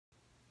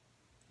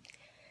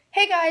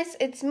Hey guys,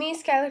 it's me,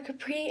 Skylar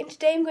Capri, and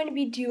today I'm going to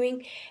be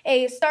doing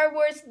a Star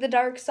Wars The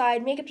Dark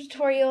Side makeup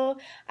tutorial.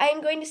 I am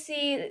going to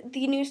see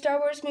the new Star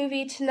Wars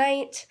movie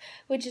tonight,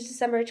 which is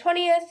December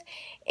 20th,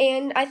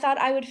 and I thought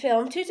I would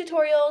film two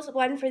tutorials,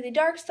 one for the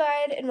dark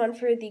side and one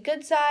for the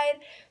good side.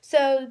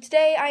 So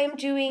today I am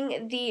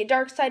doing the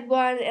dark side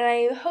one, and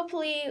I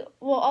hopefully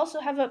will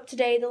also have up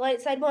today the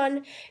light side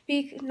one,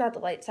 not the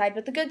light side,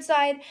 but the good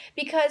side,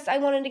 because I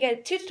wanted to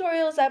get two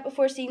tutorials up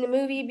before seeing the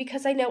movie,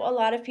 because I know a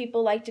lot of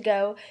people like to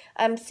go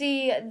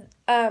see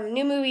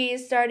new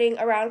movies starting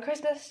around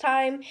Christmas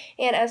time,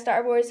 and as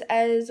Star Wars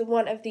as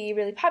one of the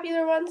really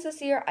popular ones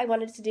this year, I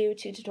wanted to do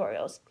two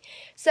tutorials.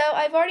 So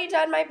I've already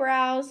done my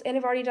brows, and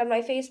I've already done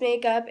my face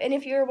makeup, and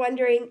if you're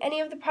wondering, any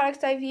of the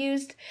products I've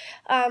used,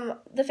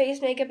 the face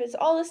makeup is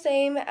all the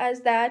same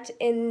as that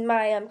in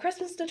my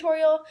Christmas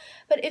tutorial,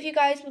 but if you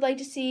guys would like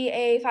to see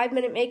a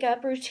 5-minute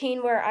makeup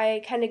routine where I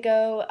kind of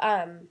go,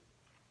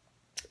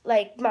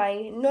 like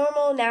my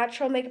normal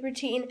natural makeup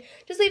routine,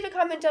 just leave a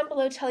comment down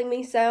below telling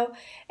me so,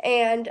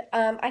 and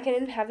I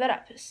can have that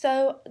up.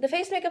 So the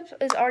face makeup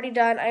is already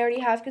done. I already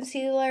have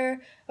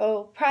concealer,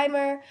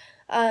 primer,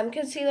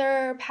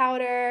 concealer,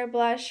 powder,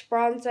 blush,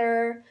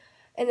 bronzer,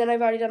 and then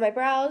I've already done my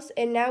brows,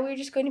 and now we're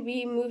just going to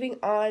be moving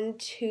on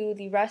to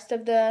the rest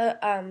of the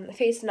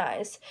face and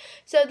eyes.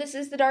 So this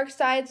is the dark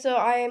side, so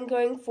I am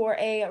going for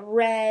a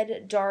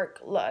red dark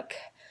look.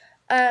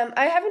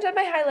 I haven't done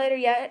my highlighter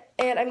yet,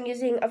 and I'm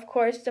using, of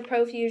course, the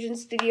Profusion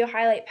Studio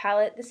Highlight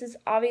Palette. This is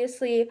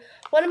obviously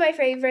one of my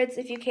favorites,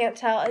 if you can't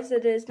tell, as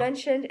it is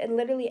mentioned in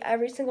literally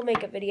every single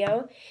makeup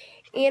video.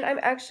 And I'm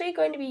actually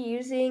going to be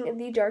using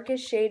the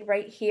darkest shade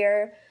right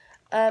here.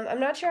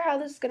 I'm not sure how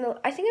this is going to,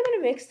 I think I'm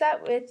going to mix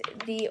that with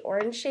the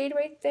orange shade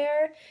right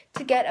there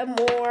to get a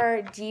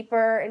more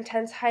deeper,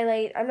 intense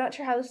highlight. I'm not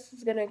sure how this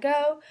is going to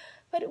go,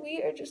 but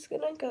we are just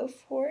going to go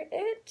for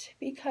it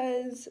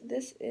because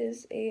this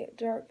is a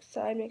dark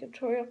side makeup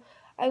tutorial.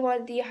 I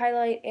want the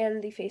highlight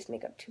and the face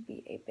makeup to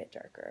be a bit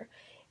darker.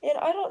 And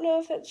I don't know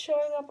if it's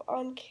showing up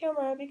on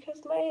camera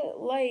because my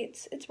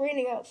lights, it's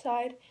raining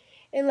outside,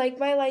 and like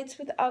my lights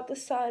without the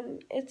sun,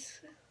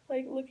 it's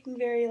like looking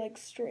very like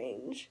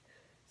strange.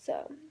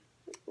 So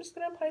I'm just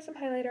going to apply some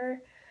highlighter.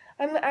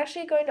 I'm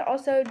actually going to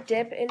also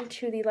dip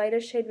into the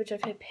lightest shade, which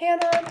I've hit pan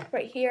on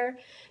right here,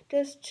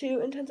 just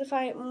to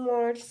intensify it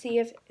more to see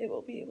if it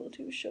will be able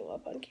to show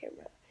up on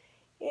camera.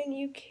 And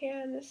you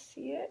can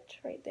see it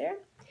right there.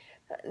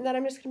 And then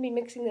I'm just going to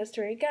be mixing those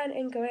three again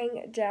and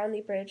going down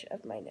the bridge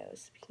of my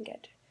nose. We can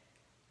get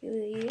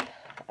really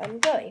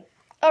glowy.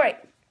 Alright,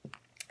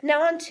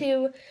 now on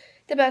to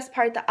the best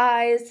part, the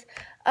eyes.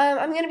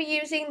 I'm going to be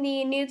using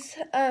the Nudes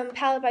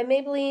palette by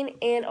Maybelline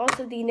and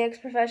also the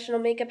NYX Professional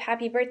Makeup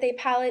Happy Birthday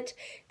palette.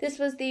 This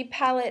was the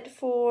palette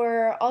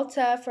for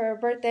Ulta for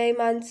birthday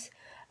months,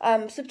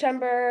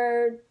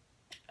 September,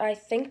 I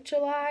think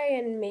July,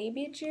 and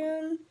maybe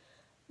June.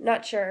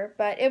 Not sure,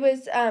 but it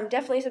was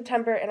definitely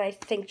September and I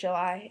think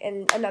July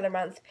in another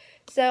month.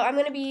 So I'm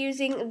going to be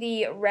using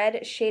the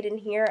red shade in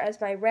here as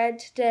my red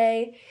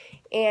today.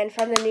 And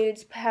from the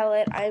Nudes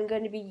palette, I'm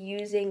going to be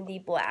using the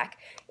black.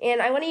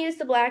 And I want to use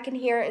the black in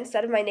here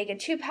instead of my Naked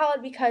 2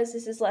 palette because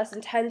this is less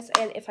intense.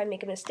 And if I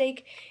make a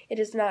mistake, it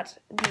is not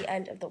the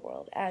end of the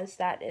world, as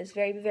that is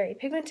very, very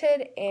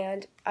pigmented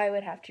and I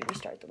would have to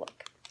restart the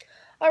look.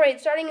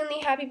 Alright, starting in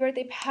the Happy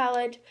Birthday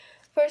palette.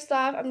 First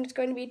off, I'm just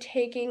going to be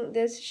taking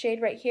this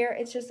shade right here.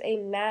 It's just a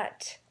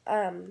matte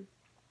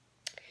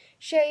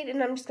shade,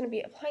 and I'm just going to be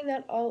applying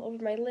that all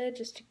over my lid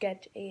just to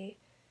get a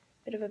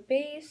bit of a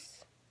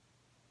base.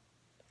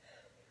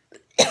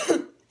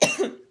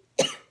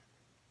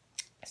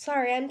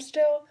 Sorry, I'm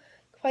still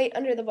quite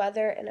under the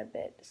weather and a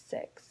bit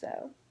sick,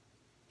 so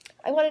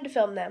I wanted to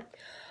film them.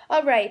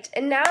 Alright,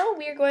 and now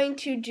we are going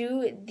to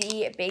do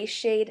the base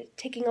shade,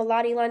 taking a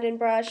Lottie London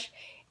brush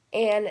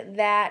and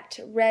that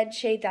red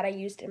shade that I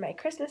used in my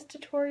Christmas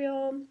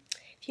tutorial.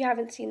 If you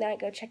haven't seen that,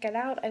 go check it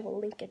out. I will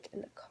link it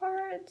in the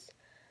cards.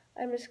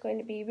 I'm just going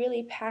to be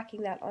really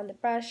packing that on the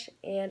brush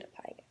and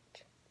applying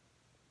it.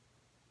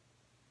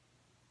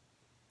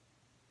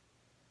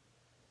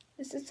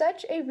 This is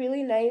such a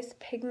really nice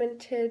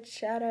pigmented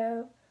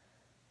shadow.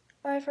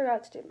 Oh, I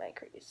forgot to do my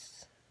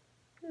crease.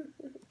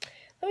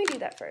 Let me do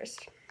that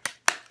first.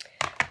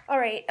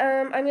 Alright,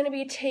 I'm going to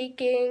be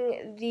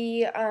taking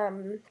the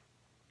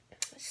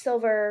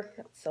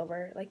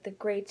like the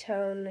gray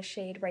tone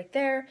shade right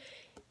there,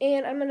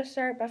 and I'm going to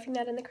start buffing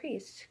that in the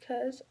crease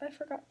because I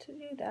forgot to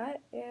do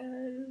that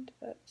and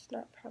that's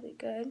not probably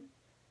good.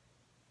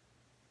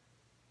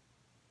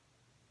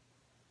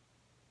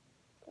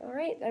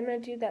 Alright, I'm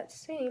going to do that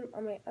same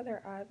on my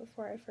other eye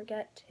before I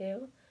forget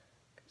to,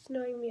 because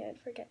knowing me, I'd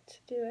forget to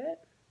do it.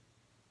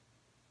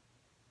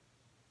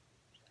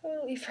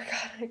 Totally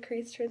forgot a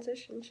crease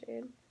transition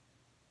shade.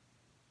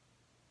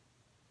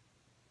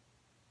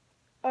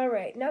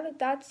 Alright, now that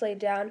that's laid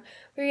down,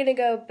 we're going to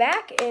go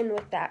back in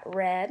with that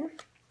red.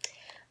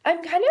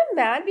 I'm kind of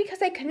mad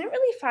because I couldn't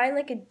really find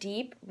like a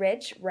deep,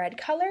 rich red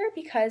color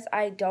because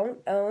I don't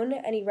own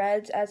any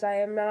reds, as I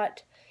am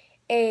not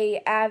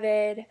a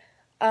avid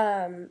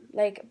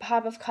like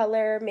pop of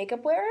color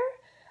makeup wearer.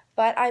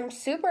 But I'm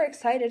super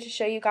excited to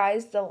show you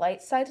guys the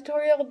light side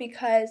tutorial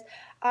because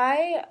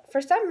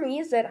for some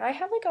reason, I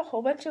have like a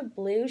whole bunch of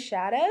blue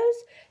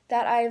shadows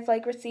that I've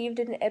like received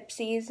in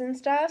Ipsies and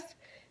stuff.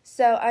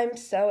 So I'm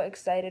so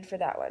excited for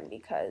that one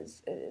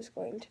because it is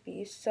going to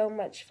be so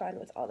much fun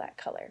with all that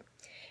color.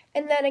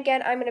 And then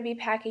again, I'm going to be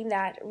packing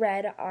that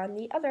red on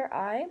the other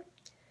eye.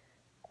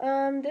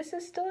 This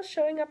is still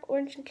showing up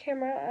orange in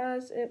camera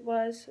as it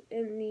was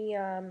in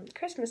the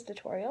Christmas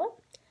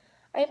tutorial.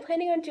 I'm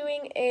planning on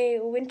doing a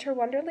Winter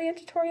Wonderland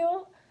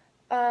tutorial,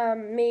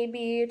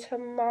 maybe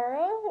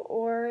tomorrow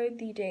or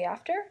the day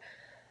after.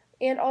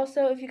 And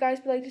also, if you guys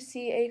would like to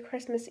see a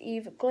Christmas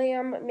Eve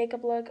glam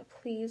makeup look,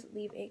 please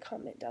leave a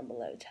comment down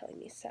below telling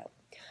me so.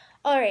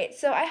 Alright,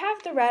 so I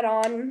have the red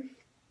on,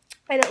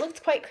 and it looks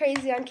quite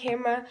crazy on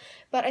camera,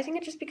 but I think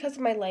it's just because of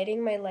my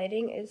lighting. My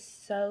lighting is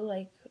so,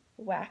 like,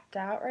 whacked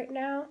out right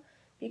now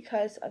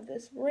because of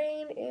this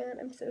rain, and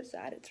I'm so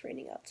sad it's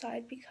raining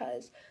outside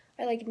because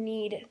I like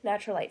need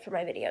natural light for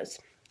my videos.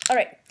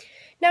 Alright,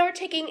 now we're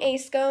taking a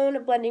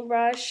Scone blending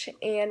brush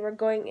and we're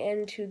going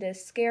into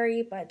this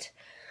scary but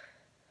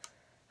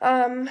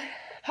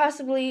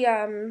possibly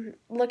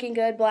looking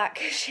good black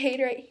shade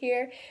right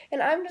here,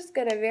 and I'm just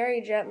gonna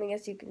very gently,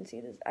 as you can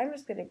see this, I'm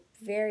just gonna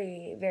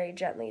very, very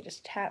gently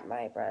just tap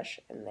my brush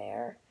in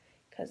there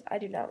because I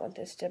do not want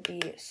this to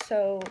be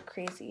so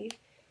crazy.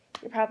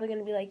 You're probably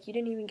gonna be like, you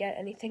didn't even get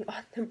anything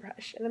on the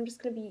brush, and I'm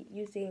just gonna be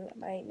using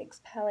my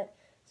NYX palette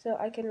so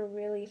I can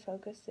really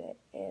focus it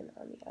in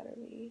on the outer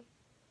V.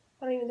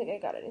 I don't even think I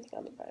got anything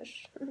on the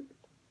brush.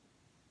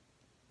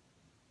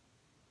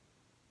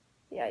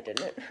 Yeah, I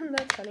didn't.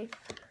 That's funny.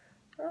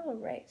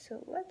 Alright,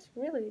 so let's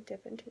really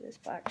dip into this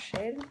black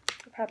shade.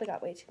 I probably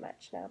got way too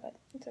much now, but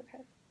it's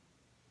okay.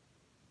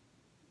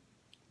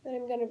 Then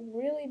I'm going to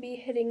really be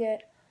hitting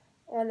it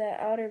on that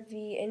outer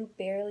V and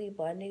barely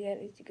blending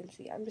it. As you can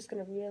see, I'm just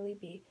going to really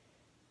be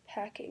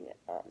packing it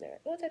on there.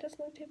 Oh, that doesn't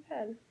look too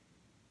bad.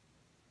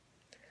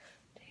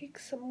 Take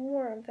some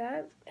more of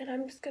that, and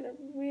I'm just going to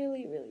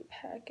really, really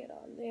pack it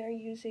on there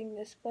using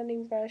this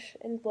blending brush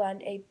and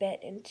blend a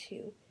bit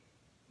into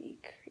the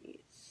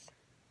crease.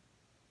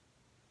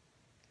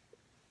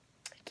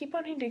 I keep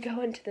wanting to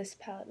go into this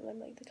palette, and I'm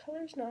like, the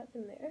color's not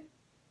in there.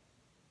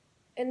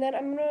 And then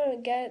I'm going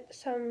to get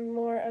some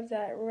more of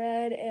that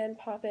red and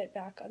pop it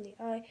back on the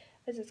eye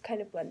as it's kind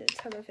of blended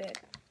some of it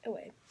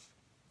away.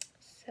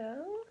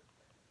 So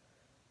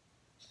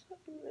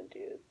I'm going to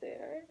do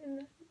there,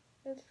 and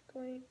I'm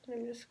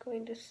just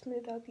going to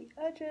smooth out the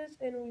edges,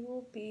 and we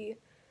will be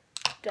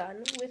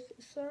done with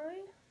this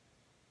eye.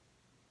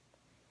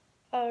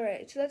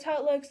 Alright, so that's how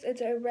it looks.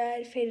 It's a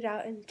red faded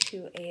out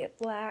into a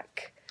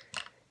black.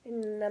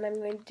 And then I'm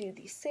going to do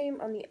the same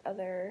on the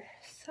other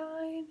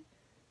side.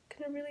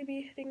 Gonna really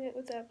be hitting it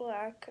with that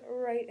black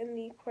right in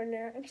the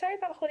corner. I'm sorry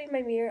about holding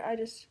my mirror. I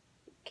just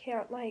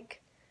can't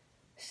like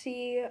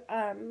see.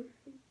 I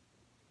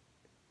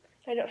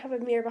don't have a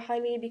mirror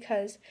behind me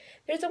because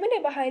there's a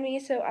window behind me,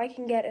 so I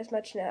can get as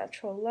much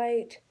natural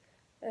light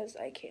as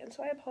I can.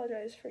 So I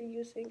apologize for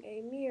using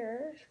a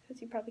mirror because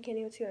you probably can't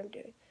even see what I'm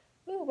doing.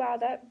 Ooh, wow,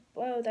 that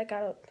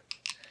got a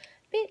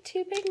bit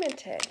too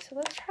pigmented. So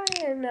let's try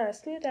and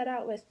smooth that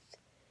out with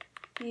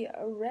the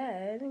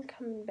red and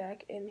coming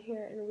back in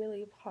here and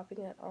really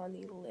popping it on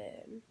the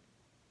lid.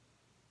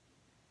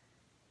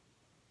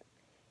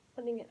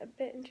 Blending it a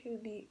bit into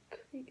the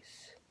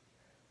crease.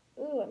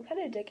 Ooh, I'm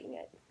kind of digging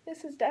it.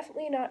 This is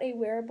definitely not a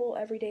wearable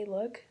everyday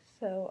look,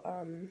 so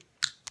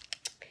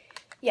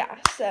yeah,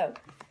 so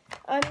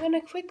I'm going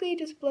to quickly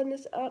just blend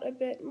this out a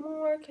bit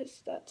more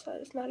because that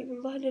side is not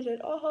even blended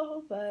at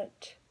all,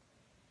 but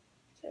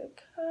it's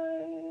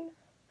okay.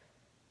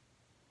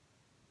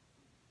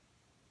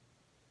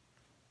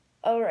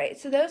 Alright,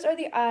 so those are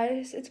the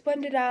eyes. It's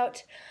blended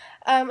out.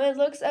 It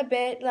looks a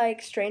bit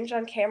like strange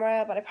on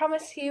camera, but I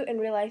promise you in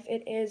real life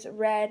it is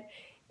red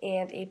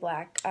and a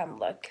black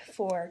look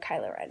for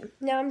Kylo Ren.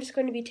 Now I'm just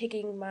going to be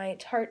taking my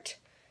Tarte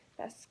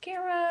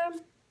mascara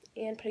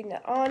and putting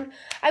that on.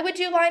 I would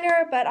do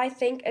liner, but I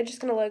think it's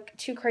just going to look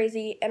too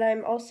crazy, and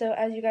I'm also,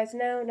 as you guys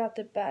know, not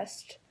the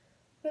best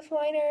with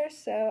liner,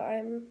 so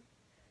I'm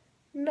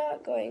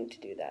not going to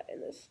do that in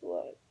this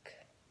look.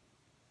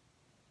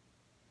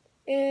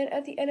 And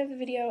at the end of the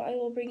video, I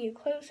will bring you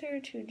closer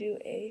to do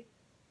a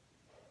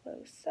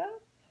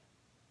close-up.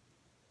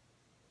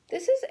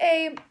 This is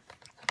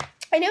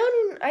I know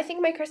I think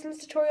in my Christmas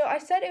tutorial, I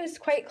said it was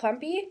quite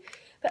clumpy,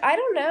 but I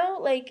don't know,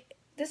 like,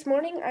 this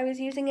morning I was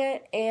using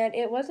it, and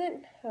it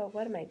wasn't, oh,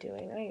 what am I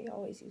doing? I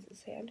always use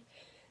this hand.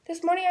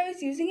 This morning I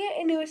was using it,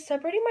 and it was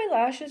separating my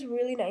lashes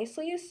really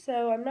nicely,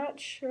 so I'm not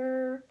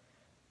sure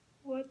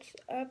what's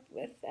up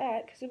with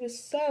that, because it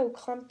was so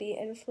clumpy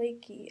and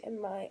flaky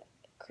in my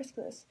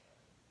Christmas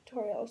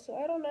tutorial, so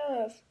I don't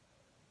know if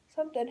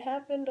something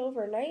happened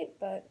overnight,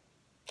 but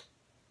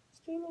it's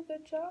doing a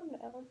good job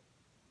now.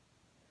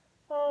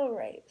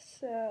 Alright,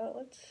 so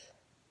let's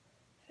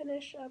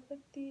finish up with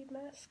the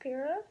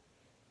mascara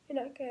and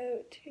not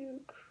go too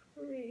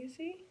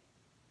crazy.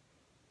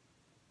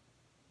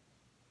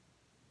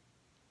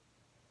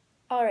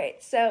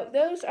 Alright, so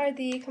those are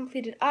the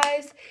completed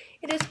eyes.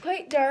 It is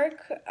quite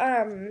dark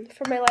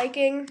for my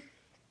liking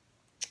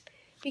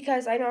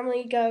because I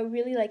normally go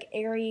really like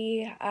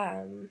airy,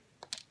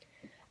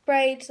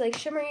 bright, like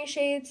shimmery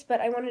shades, but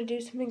I want to do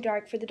something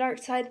dark for the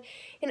dark side.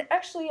 And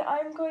actually,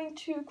 I'm going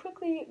to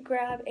quickly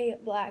grab a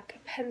black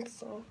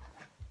pencil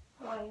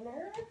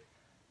liner.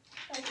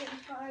 If I can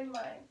find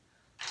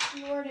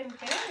my Lord and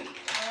Berry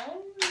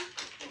one.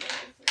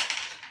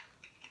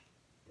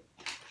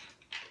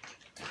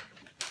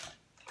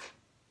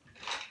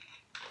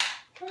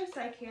 Of course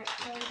I can't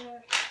find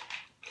it.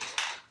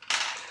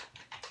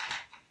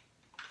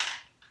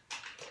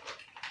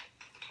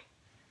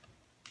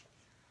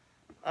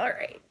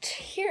 Alright,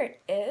 here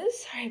it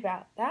is. Sorry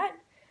about that.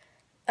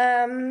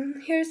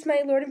 Here's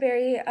my Lord and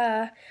Berry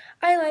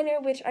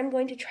eyeliner, which I'm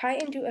going to try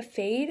and do a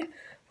fade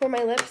for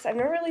my lips. I've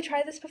never really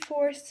tried this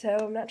before, so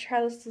I'm not sure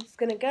how this is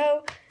going to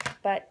go.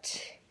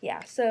 But,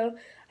 yeah, so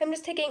I'm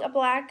just taking a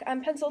black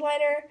pencil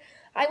liner.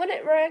 I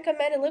wouldn't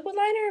recommend a liquid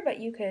liner, but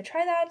you could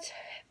try that.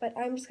 But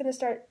I'm just going to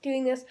start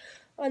doing this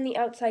on the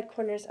outside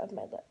corners of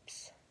my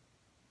lips.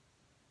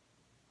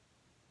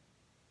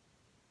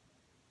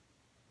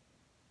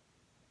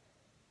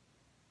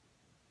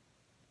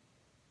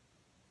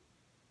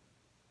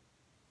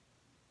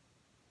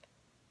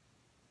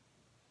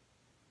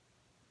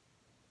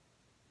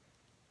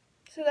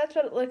 So that's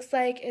what it looks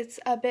like. It's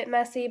a bit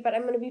messy, but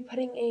I'm going to be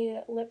putting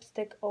a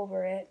lipstick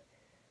over it.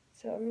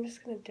 So I'm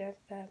just going to dab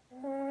that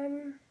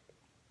on.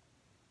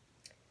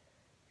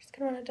 Just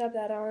going to want to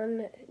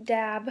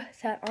dab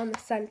that on the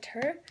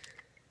center.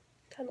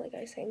 Sounded like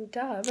I was saying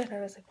dub, and I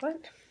was like,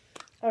 what?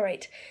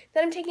 Alright,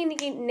 then I'm taking the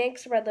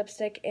NYX red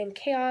lipstick in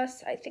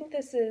Chaos. I think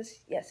this is,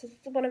 yes, this is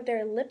one of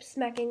their lip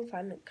smacking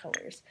fun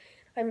colors.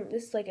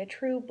 This is like a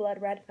true blood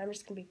red, and I'm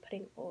just going to be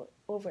putting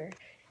over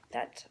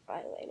that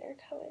eyeliner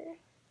color.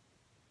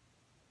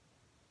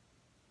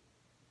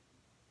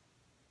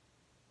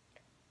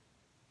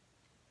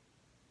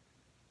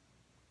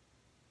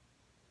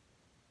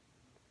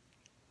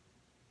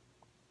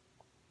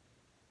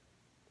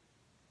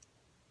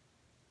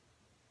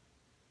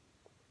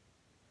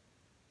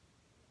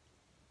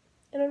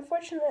 And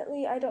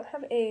unfortunately, I don't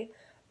have a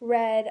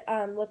red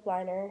lip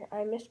liner.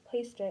 I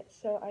misplaced it,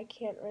 so I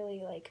can't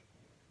really, like,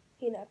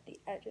 clean up the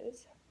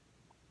edges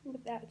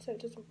with that so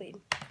it doesn't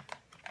bleed.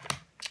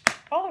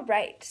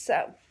 Alright,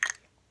 so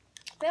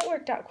that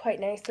worked out quite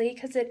nicely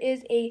because it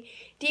is a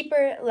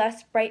deeper,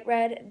 less bright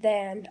red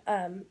than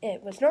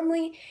it was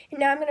normally.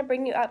 And now I'm going to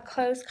bring you up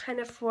close kind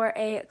of for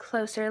a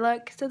closer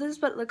look. So this is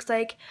what it looks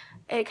like.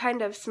 It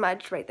kind of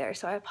smudged right there,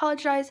 so I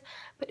apologize.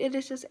 But it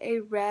is just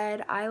a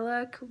red eye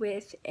look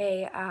with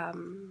a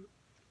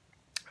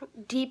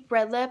deep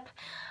red lip.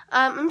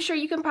 I'm sure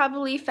you can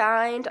probably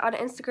find on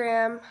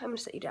Instagram, I'm going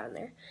to set you down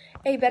there,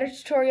 a better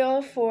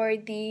tutorial for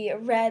the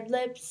red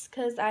lips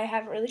because I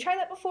haven't really tried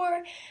that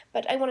before,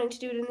 but I wanted to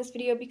do it in this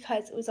video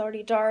because it was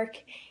already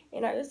dark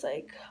and I was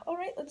like,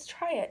 alright, let's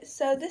try it.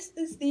 So this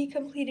is the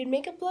completed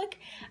makeup look.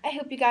 I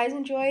hope you guys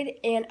enjoyed,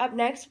 and up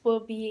next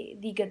will be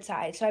the good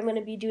side. So I'm going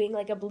to be doing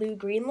like a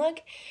blue-green look,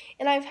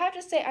 and I have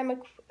to say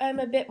I'm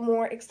a bit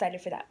more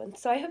excited for that one.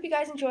 So I hope you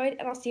guys enjoyed,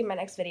 and I'll see you in my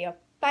next video.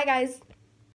 Bye guys!